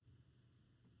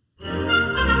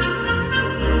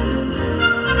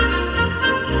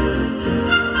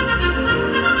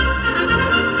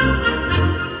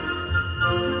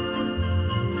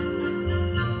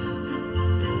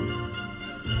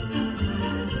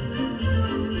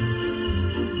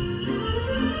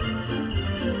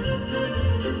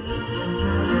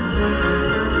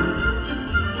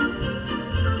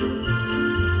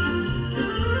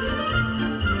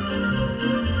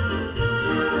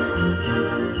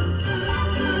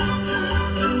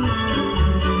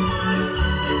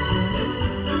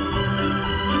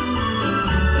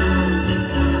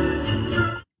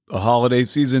holiday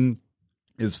season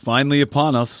is finally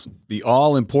upon us. The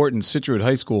all-important Scituate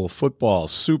High School football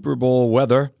Super Bowl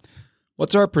weather.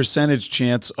 What's our percentage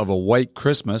chance of a white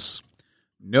Christmas?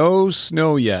 No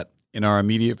snow yet in our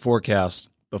immediate forecast.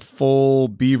 The full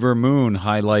Beaver moon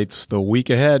highlights the week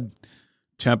ahead.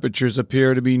 Temperatures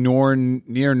appear to be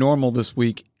near normal this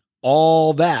week.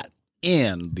 All that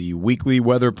and the weekly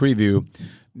weather preview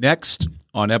next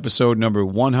on episode number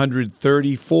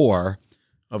 134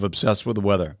 of Obsessed with the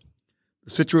Weather. The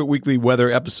Scituate Weekly Weather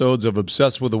episodes of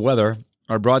Obsessed with the Weather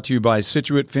are brought to you by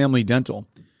Scituate Family Dental.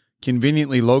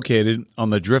 Conveniently located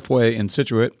on the Driftway in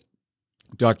Scituate,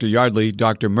 Dr. Yardley,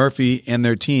 Dr. Murphy, and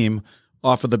their team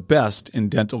offer the best in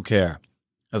dental care.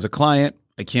 As a client,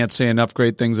 I can't say enough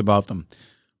great things about them.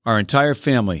 Our entire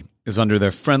family is under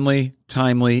their friendly,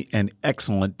 timely, and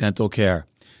excellent dental care.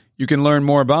 You can learn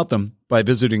more about them by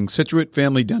visiting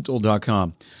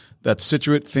ScituateFamilyDental.com. That's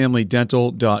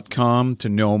ScituateFamilyDental.com to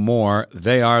know more.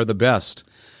 They are the best.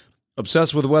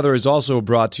 Obsessed with Weather is also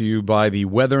brought to you by the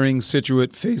Weathering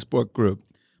Scituate Facebook group.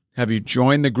 Have you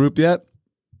joined the group yet?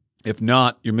 If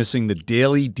not, you're missing the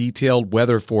daily detailed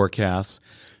weather forecasts,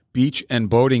 beach and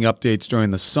boating updates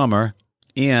during the summer,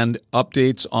 and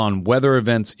updates on weather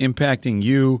events impacting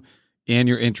you and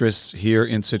your interests here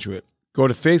in Scituate. Go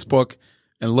to Facebook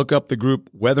and look up the group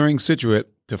Weathering Scituate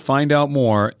to find out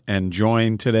more and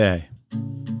join today.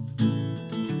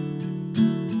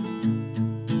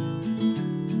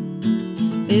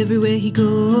 Everywhere he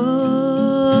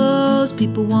goes,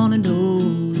 people want to know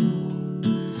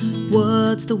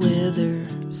what's the weather,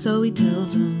 so he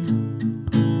tells them.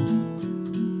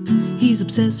 He's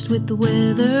obsessed with the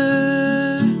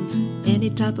weather, any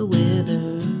type of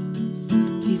weather,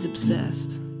 he's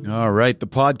obsessed. All right, the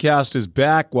podcast is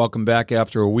back. Welcome back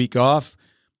after a week off.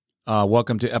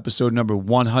 Welcome to episode number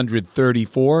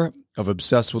 134 of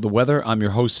Obsessed with the Weather. I'm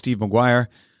your host, Steve McGuire.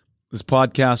 This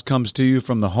podcast comes to you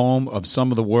from the home of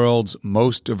some of the world's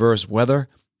most diverse weather,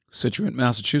 Scituate,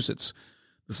 Massachusetts.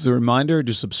 This is a reminder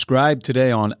to subscribe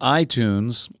today on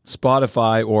iTunes,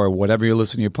 Spotify, or whatever you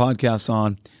listen to your podcasts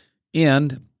on.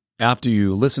 And after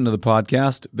you listen to the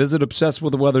podcast, visit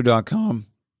obsessedwiththeweather.com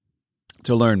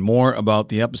to learn more about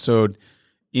the episode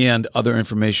and other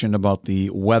information about the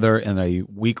weather and a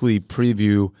weekly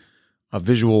preview, a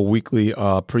visual weekly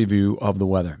preview of the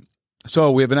weather.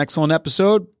 So we have an excellent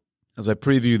episode as I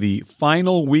preview the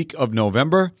final week of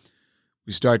November.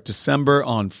 We start December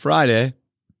on Friday,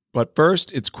 but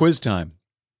first it's quiz time.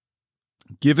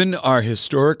 Given our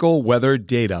historical weather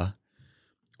data,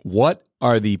 what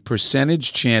are the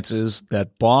percentage chances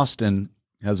that Boston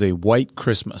has a white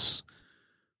Christmas?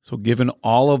 So given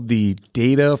all of the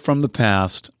data from the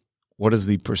past, what is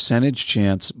the percentage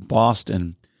chance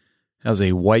Boston has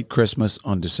a white Christmas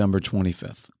on December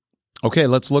 25th? Okay,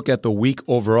 let's look at the week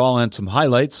overall and some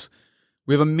highlights.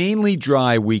 We have a mainly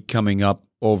dry week coming up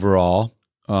overall.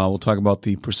 We'll talk about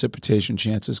the precipitation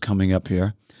chances coming up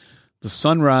here. The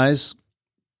sunrise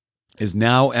is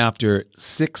now after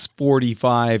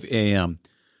 6:45 a.m.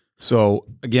 So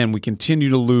again, we continue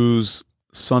to lose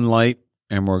sunlight,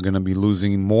 and we're going to be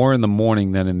losing more in the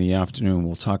morning than in the afternoon.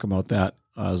 We'll talk about that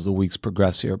as the weeks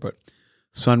progress here. But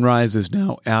sunrise is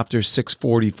now after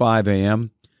 6:45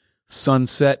 a.m.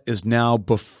 Sunset is now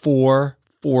before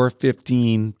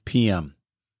 4:15 p.m.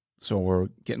 So we're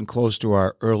getting close to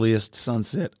our earliest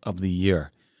sunset of the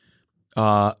year.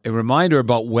 A reminder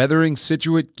about Weathering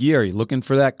Scituate gear. You looking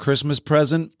for that Christmas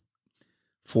present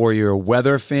for your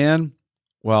weather fan?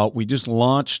 Well, we just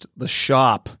launched the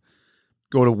shop.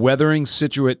 Go to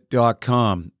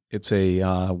weatheringscituate.com. It's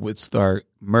our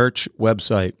merch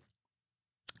website.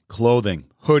 Clothing,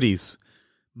 hoodies,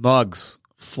 mugs,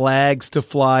 flags to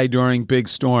fly during big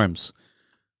storms.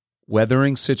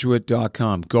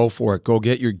 weatheringscituate.com. Go for it. Go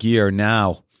get your gear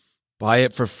now. Buy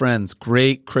it for friends.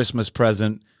 Great Christmas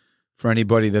present for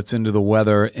anybody that's into the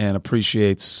weather and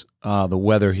appreciates the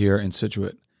weather here in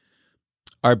Scituate.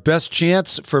 Our best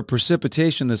chance for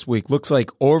precipitation this week looks like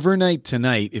overnight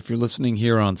tonight, if you're listening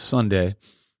here on Sunday,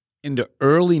 into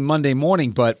early Monday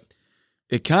morning. But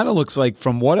it kind of looks like,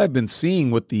 from what I've been seeing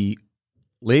with the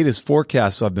latest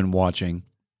forecasts I've been watching,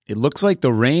 it looks like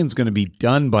the rain's going to be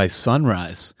done by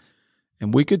sunrise.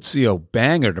 And we could see a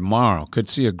banger tomorrow. Could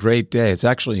see a great day. It's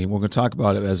actually, we're going to talk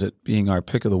about it as it being our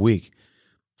pick of the week.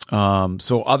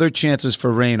 So other chances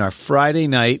for rain are Friday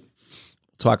night.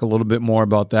 Talk a little bit more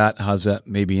about that, how that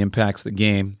maybe impacts the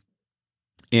game.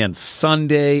 And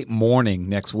Sunday morning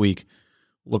next week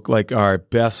look like our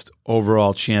best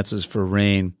overall chances for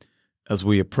rain as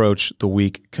we approach the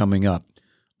week coming up.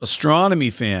 Astronomy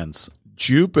fans,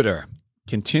 Jupiter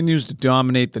continues to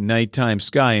dominate the nighttime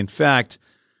sky. In fact,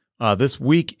 This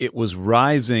week, it was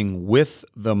rising with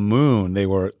the moon.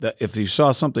 If you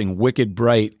saw something wicked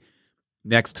bright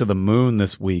next to the moon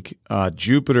this week,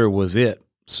 Jupiter was it.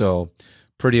 So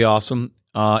pretty awesome.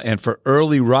 And for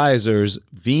early risers,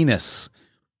 Venus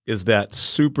is that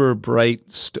super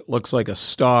bright, looks like a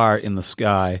star in the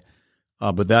sky.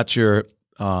 But that's your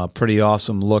pretty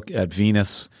awesome look at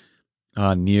Venus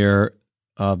near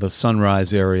the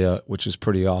sunrise area, which is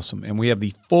pretty awesome. And we have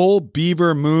the full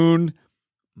Beaver moon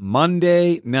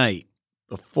Monday night.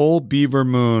 The full Beaver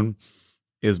moon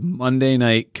is Monday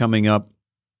night coming up,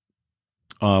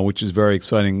 which is very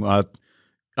exciting.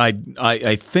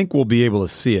 I think we'll be able to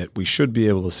see it. We should be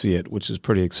able to see it, which is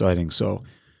pretty exciting. So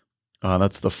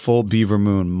that's the full Beaver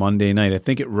moon Monday night. I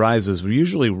think it rises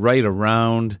usually right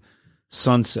around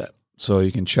sunset. So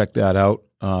you can check that out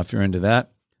if you're into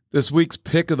that. This week's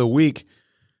pick of the week,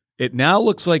 it now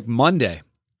looks like Monday.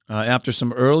 After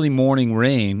some early morning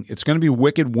rain, it's going to be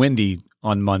wicked windy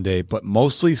on Monday, but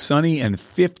mostly sunny and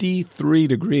 53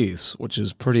 degrees, which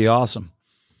is pretty awesome.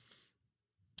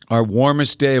 Our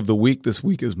warmest day of the week this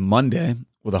week is Monday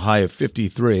with a high of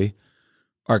 53.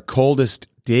 Our coldest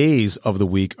days of the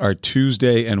week are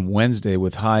Tuesday and Wednesday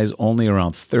with highs only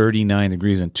around 39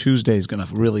 degrees, and Tuesday is going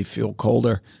to really feel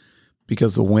colder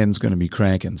because the wind's going to be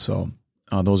cranking. So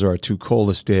those are our two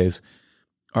coldest days.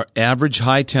 Our average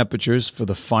high temperatures for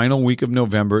the final week of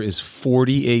November is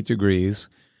 48 degrees,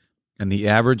 and the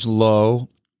average low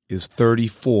is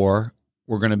 34.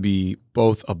 We're going to be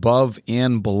both above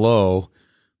and below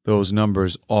those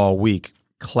numbers all week.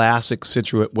 Classic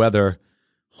Scituate weather,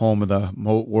 home of the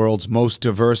world's most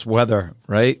diverse weather,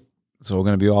 right? So we're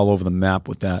going to be all over the map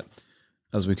with that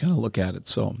as we kind of look at it.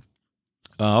 So,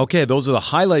 okay, those are the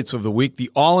highlights of the week. The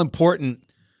all-important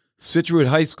Scituate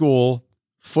High School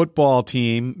football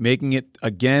team making it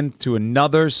again to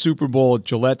another Super Bowl at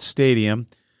Gillette Stadium.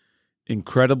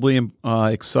 Incredibly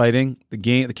exciting. The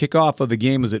kickoff of the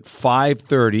game is at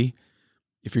 5:30.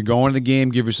 If you're going to the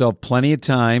game, give yourself plenty of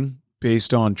time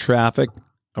based on traffic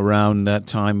around that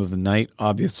time of the night,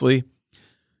 obviously.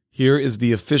 Here is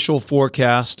the official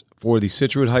forecast for the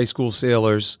Scituate High School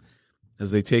Sailors as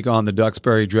they take on the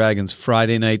Duxbury Dragons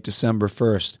Friday night, December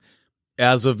 1st.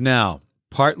 As of now,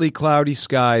 partly cloudy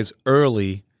skies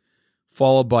early,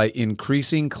 followed by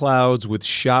increasing clouds with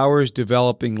showers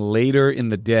developing later in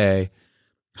the day.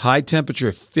 High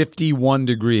temperature 51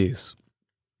 degrees.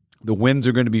 The winds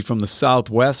are going to be from the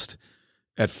southwest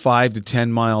at 5 to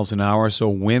 10 miles an hour, so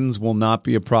winds will not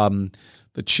be a problem.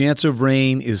 The chance of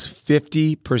rain is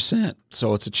 50%,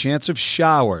 so it's a chance of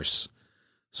showers.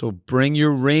 So bring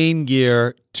your rain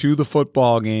gear to the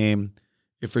football game.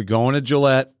 If you're going to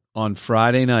Gillette on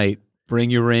Friday night, bring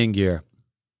your rain gear.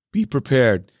 Be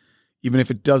prepared. Even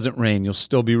if it doesn't rain, you'll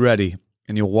still be ready,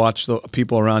 and you'll watch the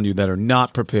people around you that are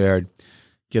not prepared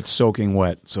get soaking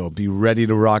wet. So be ready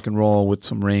to rock and roll with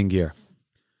some rain gear.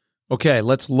 Okay,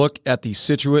 let's look at the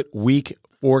Scituate week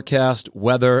forecast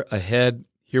weather ahead.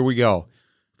 Here we go.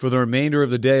 For the remainder of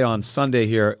the day on Sunday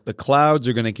here, the clouds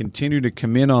are going to continue to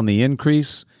come in on the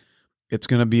increase. It's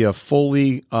going to be a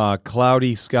fully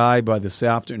cloudy sky by this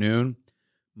afternoon.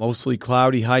 Mostly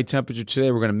cloudy, high temperature today.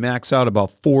 We're going to max out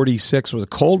about 46. It was a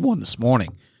cold one this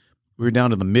morning. We were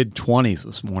down to the mid-20s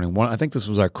this morning. I think this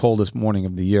was our coldest morning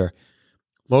of the year.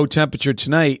 Low temperature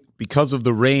tonight, because of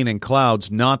the rain and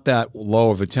clouds, not that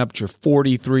low of a temperature.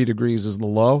 43 degrees is the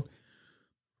low.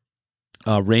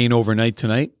 Rain overnight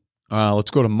tonight.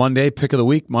 Let's go to Monday, pick of the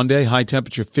week. Monday, high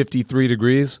temperature 53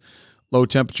 degrees, low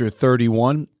temperature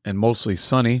 31, and mostly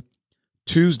sunny.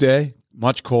 Tuesday,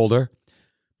 much colder.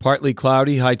 Partly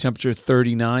cloudy, high temperature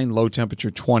 39, low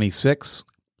temperature 26.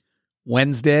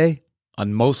 Wednesday, a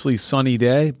mostly sunny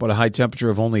day, but a high temperature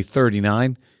of only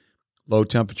 39, low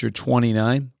temperature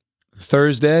 29.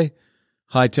 Thursday,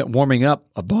 warming up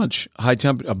a bunch.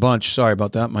 Sorry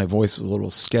about that. My voice is a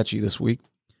little sketchy this week.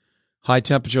 High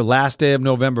temperature last day of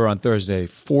November on Thursday,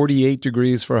 48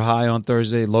 degrees for a high on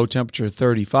Thursday, low temperature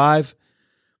 35.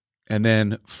 And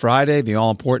then Friday, the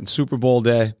all-important Super Bowl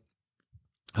day,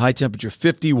 high temperature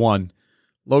 51,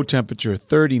 low temperature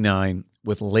 39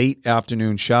 with late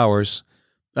afternoon showers.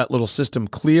 That little system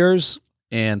clears,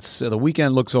 and so the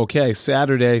weekend looks okay.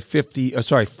 Saturday,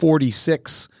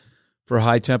 46 for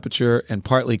high temperature and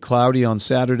partly cloudy on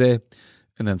Saturday.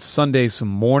 And then Sunday, some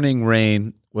morning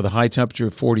rain with a high temperature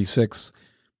of 46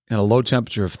 and a low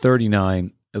temperature of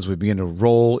 39 as we begin to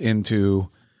roll into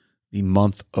the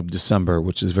month of December,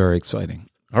 which is very exciting.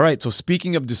 All right, so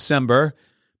speaking of December,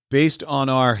 based on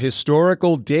our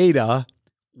historical data,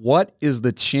 what is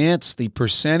the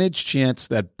percentage chance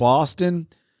that Boston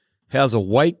has a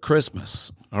white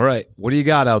Christmas? All right, what do you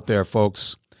got out there,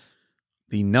 folks?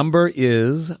 The number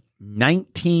is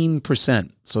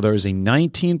 19%. So there is a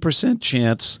 19%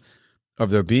 chance of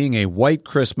there being a white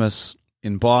Christmas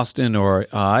in Boston, or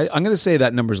I'm going to say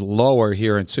that number's lower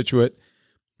here in Scituate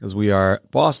because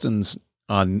Boston's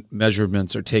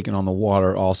measurements are taken on the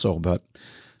water also, but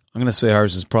I'm going to say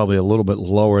ours is probably a little bit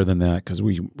lower than that because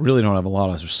we really don't have a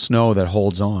lot of snow that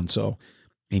holds on. So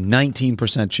a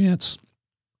 19% chance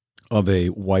of a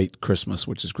white Christmas,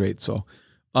 which is great. So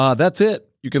that's it.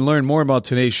 You can learn more about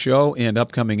today's show and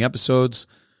upcoming episodes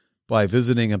by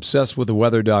visiting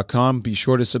obsessedwiththeweather.com. Be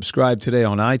sure to subscribe today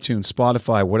on iTunes,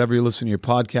 Spotify, whatever you're listening to your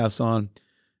podcasts on.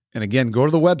 And again, go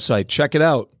to the website. Check it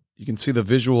out. You can see the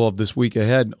visual of this week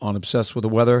ahead on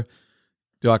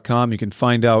obsessedwiththeweather.com. You can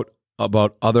find out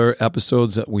about other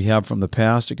episodes that we have from the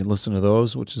past. You can listen to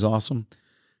those, which is awesome.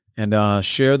 And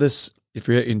share this. If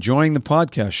you're enjoying the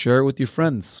podcast, share it with your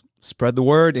friends. Spread the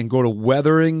word and go to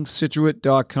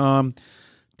weatheringscituate.com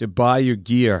to buy your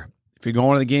gear. If you're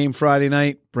going to the game Friday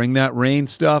night, bring that rain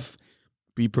stuff.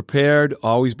 Be prepared.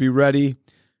 Always be ready.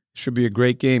 Should be a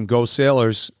great game. Go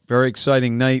Sailors. Very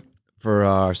exciting night for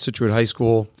our Scituate High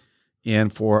School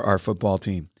and for our football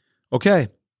team. Okay,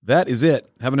 that is it.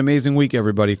 Have an amazing week,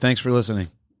 everybody. Thanks for listening.